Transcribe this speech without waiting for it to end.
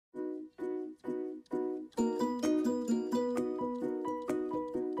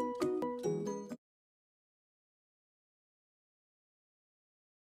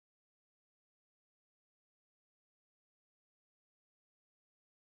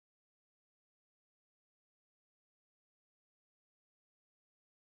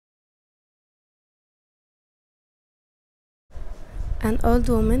An old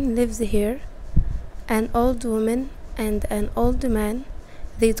woman lives here. An old woman and an old man.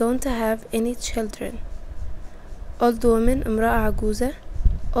 They don't have any children. Old woman امرأة عجوزة.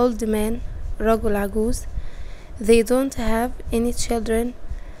 Old man رجل عجوز. They don't have any children.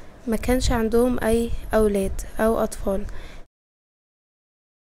 ما كانش عندهم أي أولاد أو أطفال.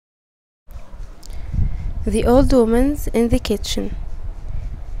 The old woman's in the kitchen.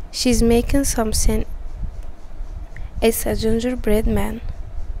 She's making something. It's a gingerbread man.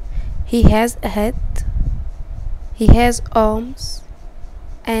 He has a head. He has arms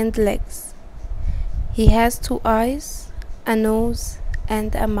and legs. He has 2 eyes, a nose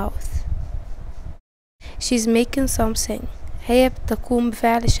and a mouth. She's making something. هي بتقوم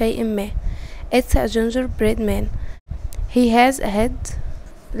بفعل شيء ما. It's a gingerbread man. He has a head.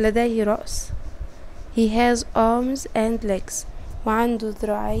 لديه رأس. He has arms and legs. وعنده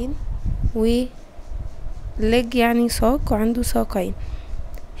ذراعين و leg يعني ساق وعنده ساقين.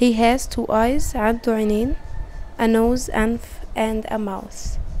 He has 2 eyes. عنده عينين. A nose and a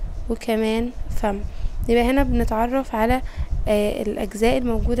mouth. وكمان فم. يبقى هنا بنتعرف على الأجزاء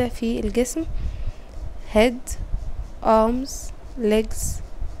الموجودة في الجسم. head, arms, legs,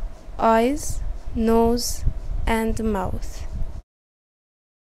 eyes, nose and mouth.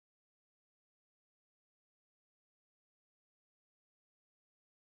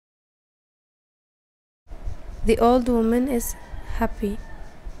 The old woman is happy.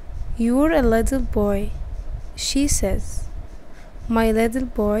 You're a little boy, she says. My little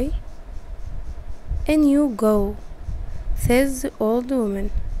boy. In you go, says the old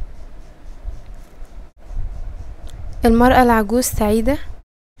woman. المرأة العجوز سعيدة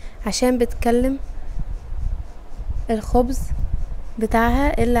عشان بتكلم الخبز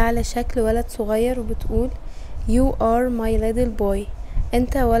بتاعها اللي على شكل ولد صغير وبتقول You are my little boy.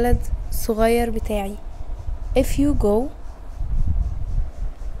 انت ولد صغير بتاعي. If you go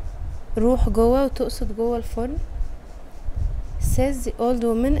روح جوه وتقصد جوه الفرن. says the old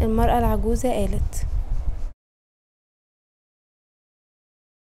woman المرأة العجوزة قالت.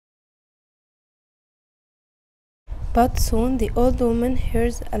 But soon the old woman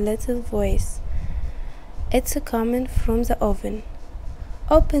hears a little voice. It's coming from the oven.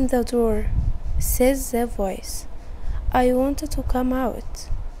 Open the door, says the voice. I want to come out.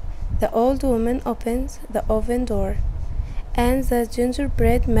 The old woman opens the oven door, and the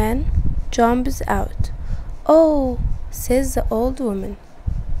gingerbread man jumps out. Oh, says the old woman.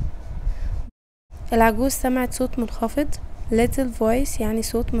 العجوز سمعت صوت منخفض. little voice يعني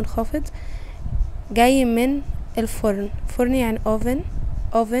صوت منخفض جاي من الفرن. فرن يعني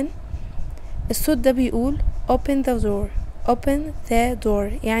oven. الصوت ده بيقول open the door. open the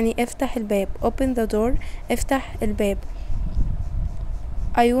door يعني افتح الباب. open the door افتح الباب.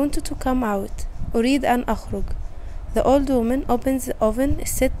 I want to come out. أريد أن أخرج. The old woman opens the oven.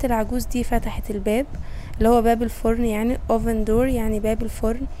 الست العجوز دي فتحت الباب اللي هو باب الفرن يعني oven door يعني باب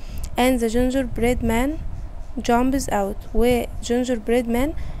الفرن. And the gingerbread man jumps out. و gingerbread man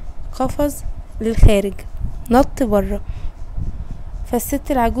قفز للخارج نط برا.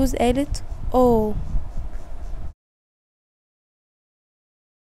 فالست العجوز قالت oh.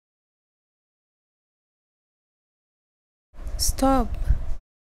 Stop,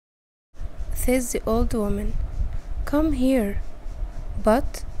 says the old woman. Come here.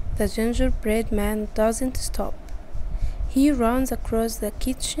 But the gingerbread man doesn't stop. He runs across the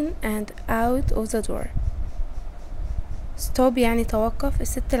kitchen and out of the door. Stop يعني توقف.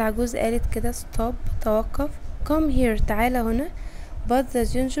 الست العجوز قالت كده stop توقف. Come here تعالى هنا. But the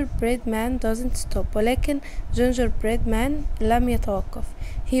gingerbread man doesn't stop. ولكن gingerbread man لم يتوقف.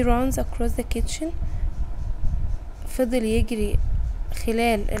 He runs across the kitchen. فضل يجري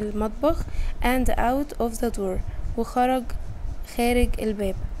خلال المطبخ and out of the door. وخرج خارج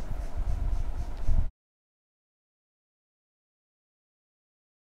الباب.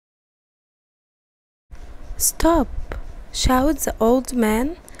 Stop, shouts the old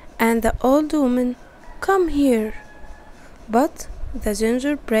man and the old woman. Come here. But the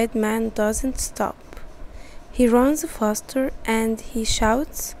gingerbread man doesn't stop. He runs faster and he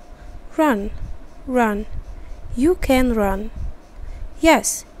shouts, Run, run. You can run.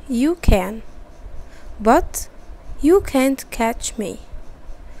 Yes, you can. But you can't catch me.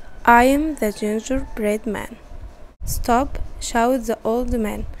 I am the gingerbread man. Stop, shouts the old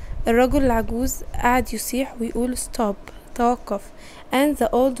man. الرجل العجوز قعد يصيح ويقول stop توقف. And the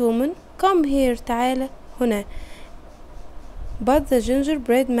old woman come here تعالى هنا. But the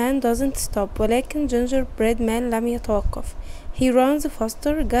gingerbread man doesn't stop. ولكن gingerbread man لم يتوقف. He runs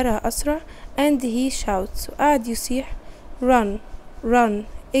faster جرى أسرع and he shouts وقعد يصيح run run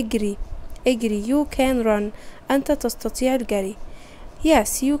اجري اجري. You can run أنت تستطيع الجري.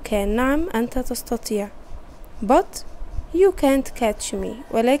 Yes, you can. نعم أنت تستطيع. But you can't catch me.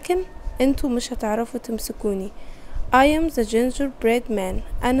 ولكن انتوا مش هتعرفوا تمسكوني. I am the gingerbread man.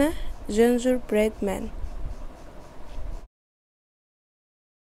 أنا gingerbread man.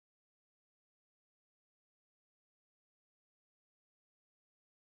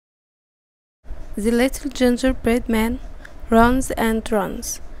 The little gingerbread man runs and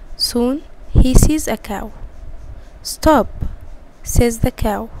runs. Soon he sees a cow. Stop, says the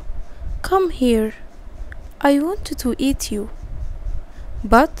cow. Come here. I want to eat you.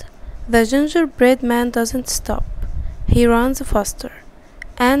 But the gingerbread man doesn't stop. He runs faster.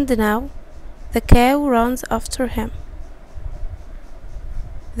 And now the cow runs after him.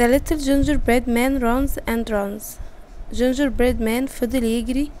 The little gingerbread man runs and runs. Gingerbread man فضل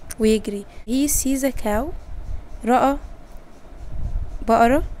يجري ويجري. He sees a cow. رأى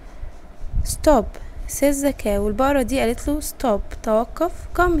بقرة. Stop, says the cow. البقرة دي قالت له stop, توقف.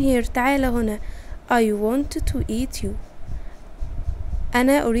 Come here, تعال هنا. I want to eat you.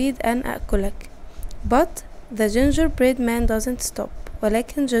 أنا أريد أن أكلك. But the gingerbread man doesn't stop.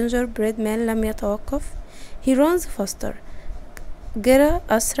 ولكن gingerbread man لم يتوقف. He runs faster. جرى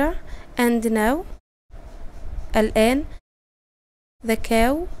أسرع. And now الآن the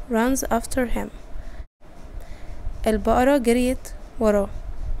cow runs after him. البقرة جريت وراه.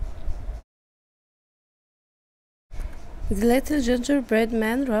 The little gingerbread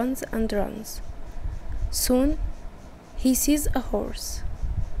man runs and runs. Soon he sees a horse.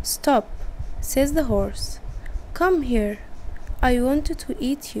 Stop, says the horse. Come here. I want to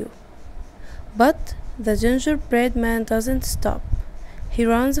eat you. But the gingerbread man doesn't stop. He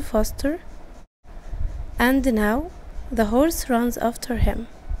runs faster. And now the horse runs after him.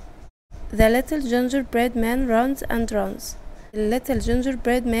 The little gingerbread man runs and runs. The little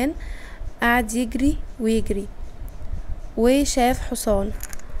gingerbread man قاعد يجري ويجري وشاف حصان.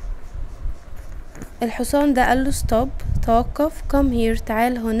 الحصان ده قال له stop, توقف. Come here,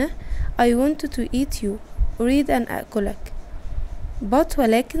 تعال هنا. I want to eat you. أريد أن أكلك. But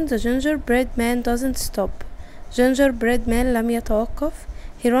ولكن the gingerbread man doesn't stop. gingerbread man لم يتوقف.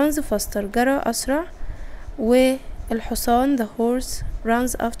 He runs faster, جرى أسرع. والحصان the horse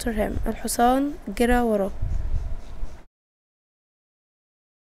runs after him. الحصان جرى وراه.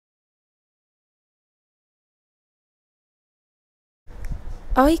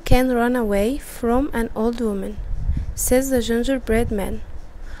 I can run away from an old woman, says the gingerbread man.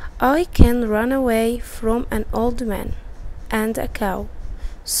 I can run away from an old man and a cow.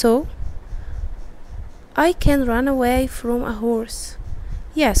 So I can run away from a horse.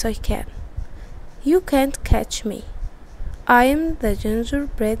 Yes, I can. You can't catch me. I am the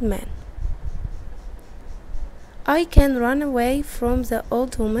gingerbread man. I can run away from the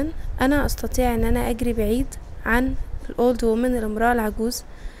old woman. أنا أستطيع أن أنا أجري بعيد عن old woman الامرأة العجوز.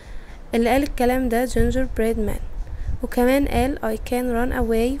 اللي قال الكلام ده gingerbread man. وكمان قال I can run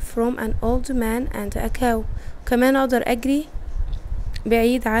away from an old man and a cow. كمان أقدر أجري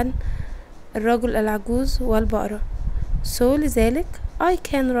بعيد عن الرجل العجوز والبقرة. So لذلك I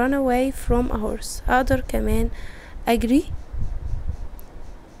can run away from a horse. أقدر كمان أجري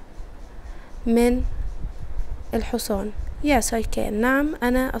من الحصان. Yes, I can. نعم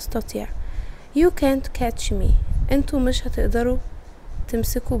أنا أستطيع. You can't catch me. انتوا مش هتقدروا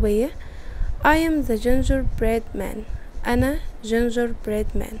تمسكوا بيا. I am the gingerbread man. أنا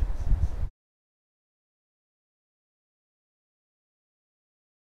gingerbread man.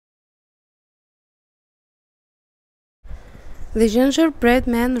 The gingerbread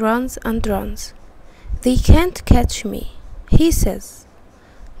man runs and runs. They can't catch me, he says.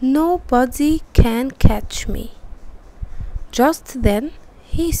 Nobody can catch me. Just then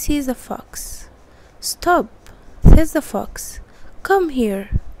he sees a fox. Stop, says the fox. Come here.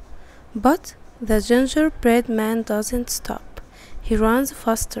 But the gingerbread man doesn't stop. He runs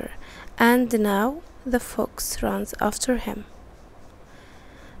faster, and now the fox runs after him.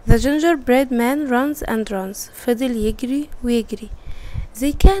 The gingerbread man runs and runs. فضل يجري ويجري.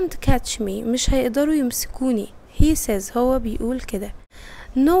 They can't catch me. مش هيقدروا يمسكوني. He says. هو بيقول كده.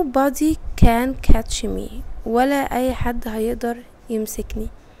 Nobody can catch me. ولا أي حد هيقدر يمسكني.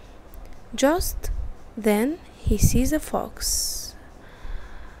 Just then he sees a fox.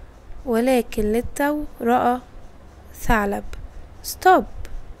 ولكن للتو رأى ثعلب. Stop.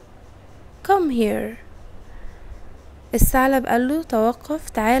 Come here. الثعلب قاله توقف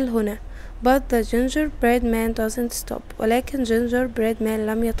تعال هنا. But the gingerbread man doesn't stop. ولكن gingerbread man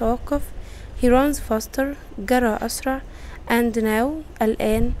لم يتوقف. He runs faster. جرى أسرع. And now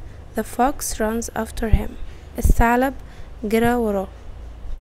الآن the fox runs after him. الثعلب جرى وراه.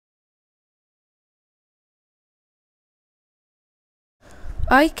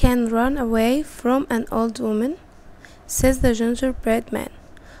 I can run away from an old woman, says the gingerbread man.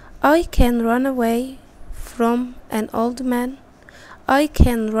 I can run away from an old man. I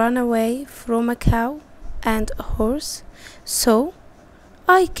can run away from a cow and a horse, so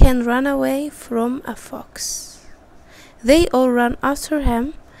I can run away from a fox. They all run after him,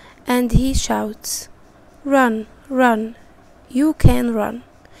 and he shouts, "Run, run, you can run.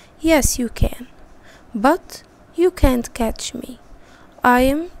 Yes, you can, but you can't catch me. I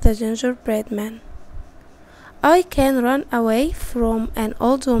am the gingerbread man. I can run away from an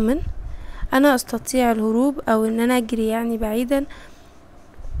old woman." أنا أستطيع الهروب أو إن أنا أجري يعني بعيدا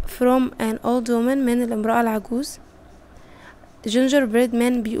from an old woman من الامرأة العجوز. gingerbread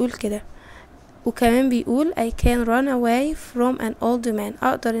man بيقول كده، وكمان بيقول I can run away from an old man.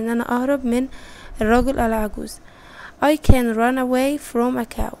 أقدر إن أنا أهرب من الرجل العجوز. I can run away from a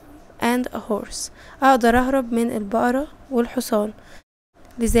cow and a horse. أقدر أهرب من البقرة والحصان.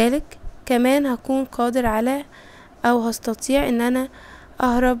 لذلك كمان هكون قادر على أو هستطيع إن أنا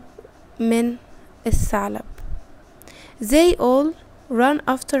أهرب من الثعلب. They all run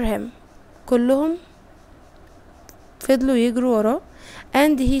after him. كلهم فضلوا يجروا وراه.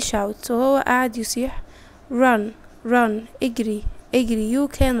 and he shouts. وهو قاعد يصيح run, run, اجري اجري. you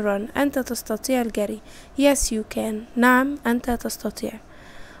can run. أنت تستطيع الجري. yes you can. نعم أنت تستطيع.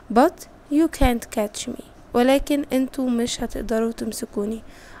 but you can't catch me. ولكن انتوا مش هتقدروا تمسكوني.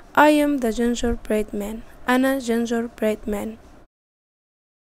 I am the gingerbread man. أنا gingerbread man.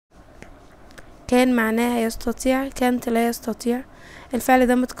 كان معناها يستطيع، كانت لا يستطيع. الفعل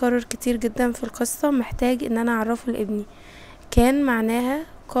ده متكرر كتير جدا في القصة، محتاج ان انا اعرفه لابني. كان معناها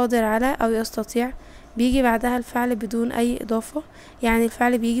قادر على او يستطيع، بيجي بعدها الفعل بدون اي اضافة، يعني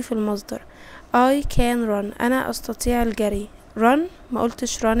الفعل بيجي في المصدر. I can run. انا استطيع الجري. run ما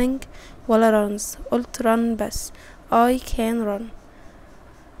قلتش running ولا runs، قلت run بس. I can run.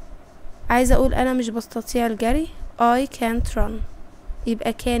 عايزة اقول انا مش بستطيع الجري. I can't run.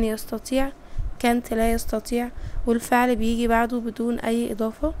 يبقى كان يستطيع، كانت لا يستطيع، والفعل بيجي بعده بدون اي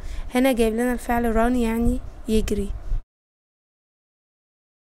اضافة. هنا جايب لنا الفعل run يعني يجري.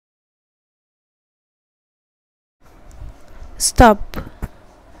 Stop,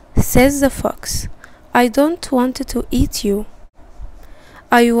 says the fox. I don't want to eat you.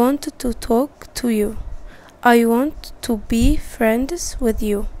 I want to talk to you. I want to be friends with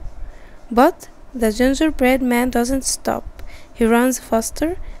you. But the gingerbread man doesn't stop. He runs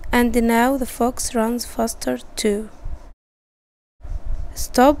faster, and now the fox runs faster too.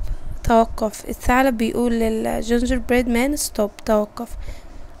 Stop توقف. الثعلب بيقول للgingerbread man stop توقف.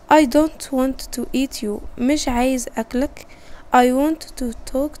 I don't want to eat you. مش عايز أكلك. I want to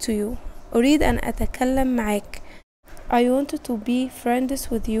talk to you. أريد أن أتكلم معك. I want to be friends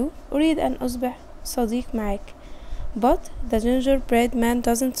with you. أريد أن أصبح صديق معك. But the gingerbread man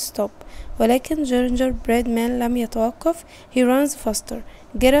doesn't stop. ولكن gingerbread man لم يتوقف. He runs faster.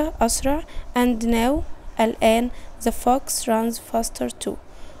 جرى أسرع. And now الآن the fox runs faster too.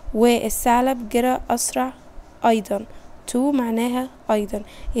 والثعلب جرى أسرع أيضا. too معناها أيضا.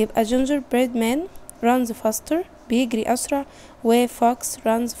 يبقى gingerbread man runs faster بيجري أسرع، و fox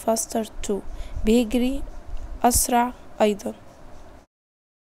runs faster too بيجري أسرع أيضا.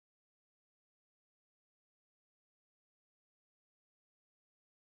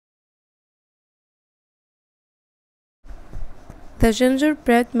 The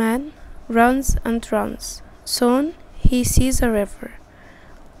gingerbread man runs and runs. Soon he sees a river.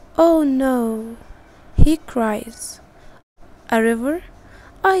 Oh no, he cries. A river?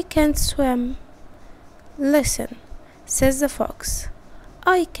 I can't swim. Listen, says the fox.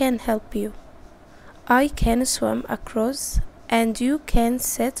 I can help you. I can swim across, and you can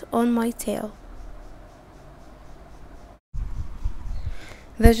sit on my tail.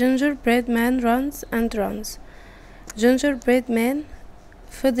 The gingerbread man runs and runs. gingerbread man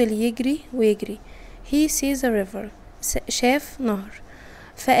فضل يجري ويجري. He sees a river. شاف نهر،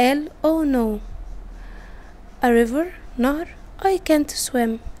 فقال oh no. A river نهر. I can't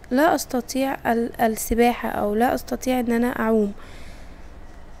swim. لا أستطيع السباحة أو لا أستطيع أن أنا أعوم.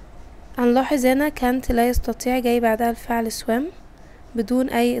 هنلاحظ هنا كانت لا يستطيع جاي بعدها الفعل swim بدون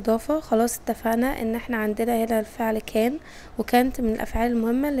أي إضافة. خلاص اتفقنا إن احنا عندنا هنا الفعل كان، وكانت من الأفعال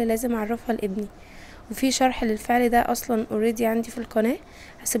المهمة اللي لازم أعرفها لابني. وفي شرح للفعل ده أصلا already عندي في القناة،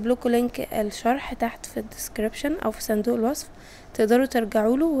 هسيب لكم لينك الشرح تحت في الديسكريبشن أو في صندوق الوصف، تقدروا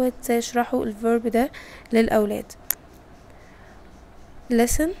ترجعوا له وتشرحوا الفيرب ده للأولاد.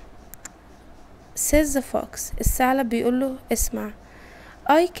 Listen, says the fox. الثعلب بيقوله اسمع.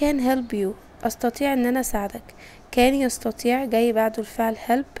 I can help you. أستطيع أن أنا أساعدك. كان يستطيع جاي بعده الفعل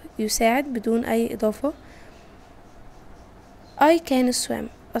help يساعد بدون أي إضافة. I can swim.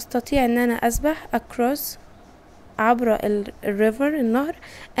 أستطيع أن أنا أسبح across عبر الريفر النهر.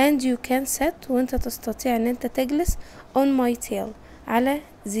 and you can sit وأنت تستطيع أن أنت تجلس on my tail على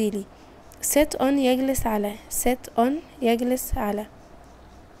ذيلي. sit on يجلس على. sit on يجلس على.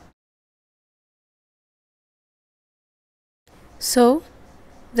 So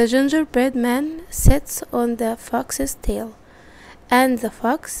the gingerbread man sits on the fox's tail and the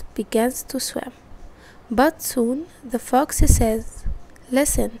fox begins to swim. But soon the fox says,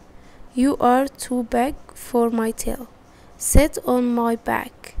 "Listen, you are too big for my tail. Sit on my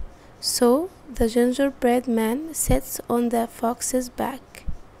back." So the gingerbread man sits on the fox's back.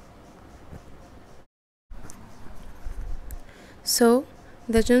 So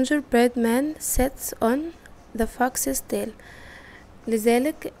the gingerbread man sits on the fox's tail.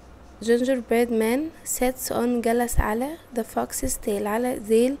 لذلك gingerbread man sits on جلس على the fox's tail على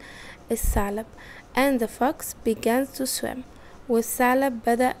ذيل الثعلب. and the fox began to swim والثعلب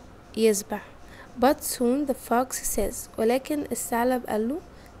بدأ يسبح. but soon the fox says ولكن الثعلب قاله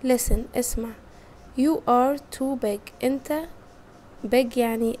listen اسمع you are too big انت big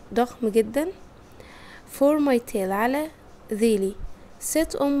يعني ضخم جدا for my tail على ذيلي.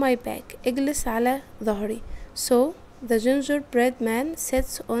 sit on my back اجلس على ظهري. so the gingerbread man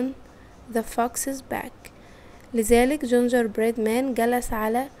sits on the fox's back. لذلك gingerbread man جلس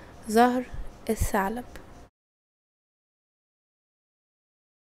على ظهر الثعلب.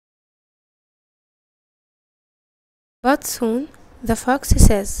 But soon the fox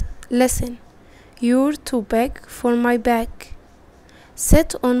says, "Listen, you're too big for my back. Sit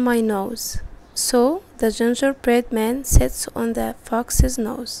on my nose." So the gingerbread man sits on the fox's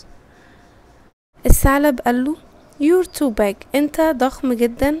nose. الثعلب قاله "You're too big انت ضخم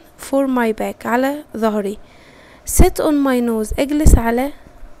جدا for my back على ظهري. sit on my nose اجلس على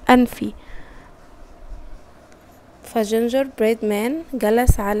أنفي. فgingerbread man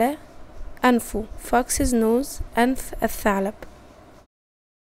جلس على أنفه. fox's nose أنف الثعلب.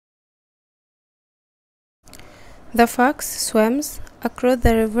 The fox swims across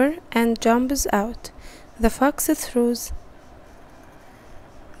the river and jumps out. The fox throws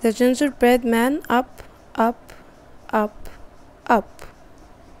the gingerbread man up, up, up, up.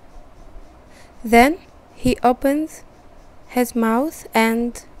 Then he opens his mouth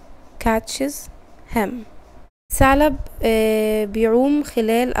and catches him. الثعلب بيعوم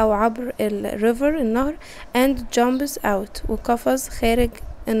خلال أو عبر الريفر النهر and jumps out وقفز خارج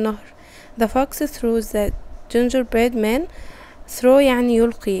النهر. The fox throws the gingerbread man. throw يعني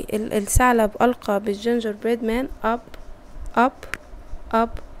يلقي. الثعلب ألقى بالgingerbread man up up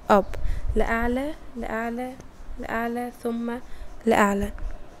up up لأعلى لأعلى لأعلى ثم لأعلى.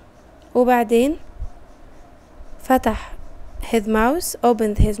 وبعدين فتح his mouth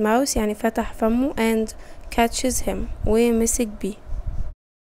opened his mouth يعني فتح فمه and catches him ومسك بيه.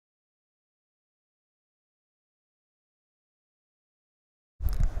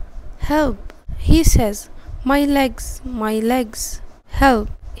 Help, he says, my legs, my legs. Help,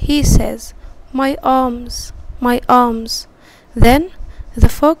 he says, my arms, my arms. Then the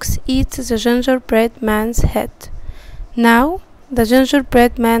fox eats the gingerbread man's head. Now the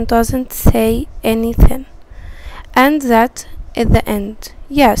gingerbread man doesn't say anything. And that is the end.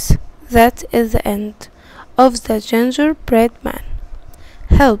 Yes, that is the end of the gingerbread man.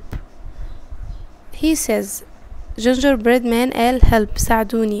 Help, he says. gingerbread man قال help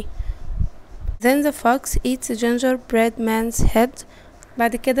ساعدوني. Then the fox eats the gingerbread man's head.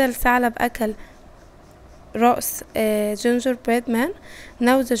 بعد كده الثعلب أكل رأس gingerbread man.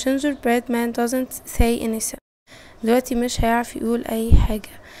 Now the gingerbread man doesn't say anything. دلوقتي مش هيعرف يقول أي حاجة.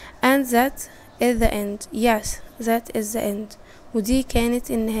 And that is the end. Yes, that is the end. ودي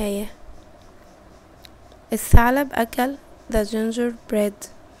كانت النهاية. الثعلب أكل the gingerbread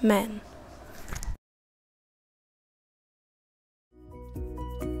man.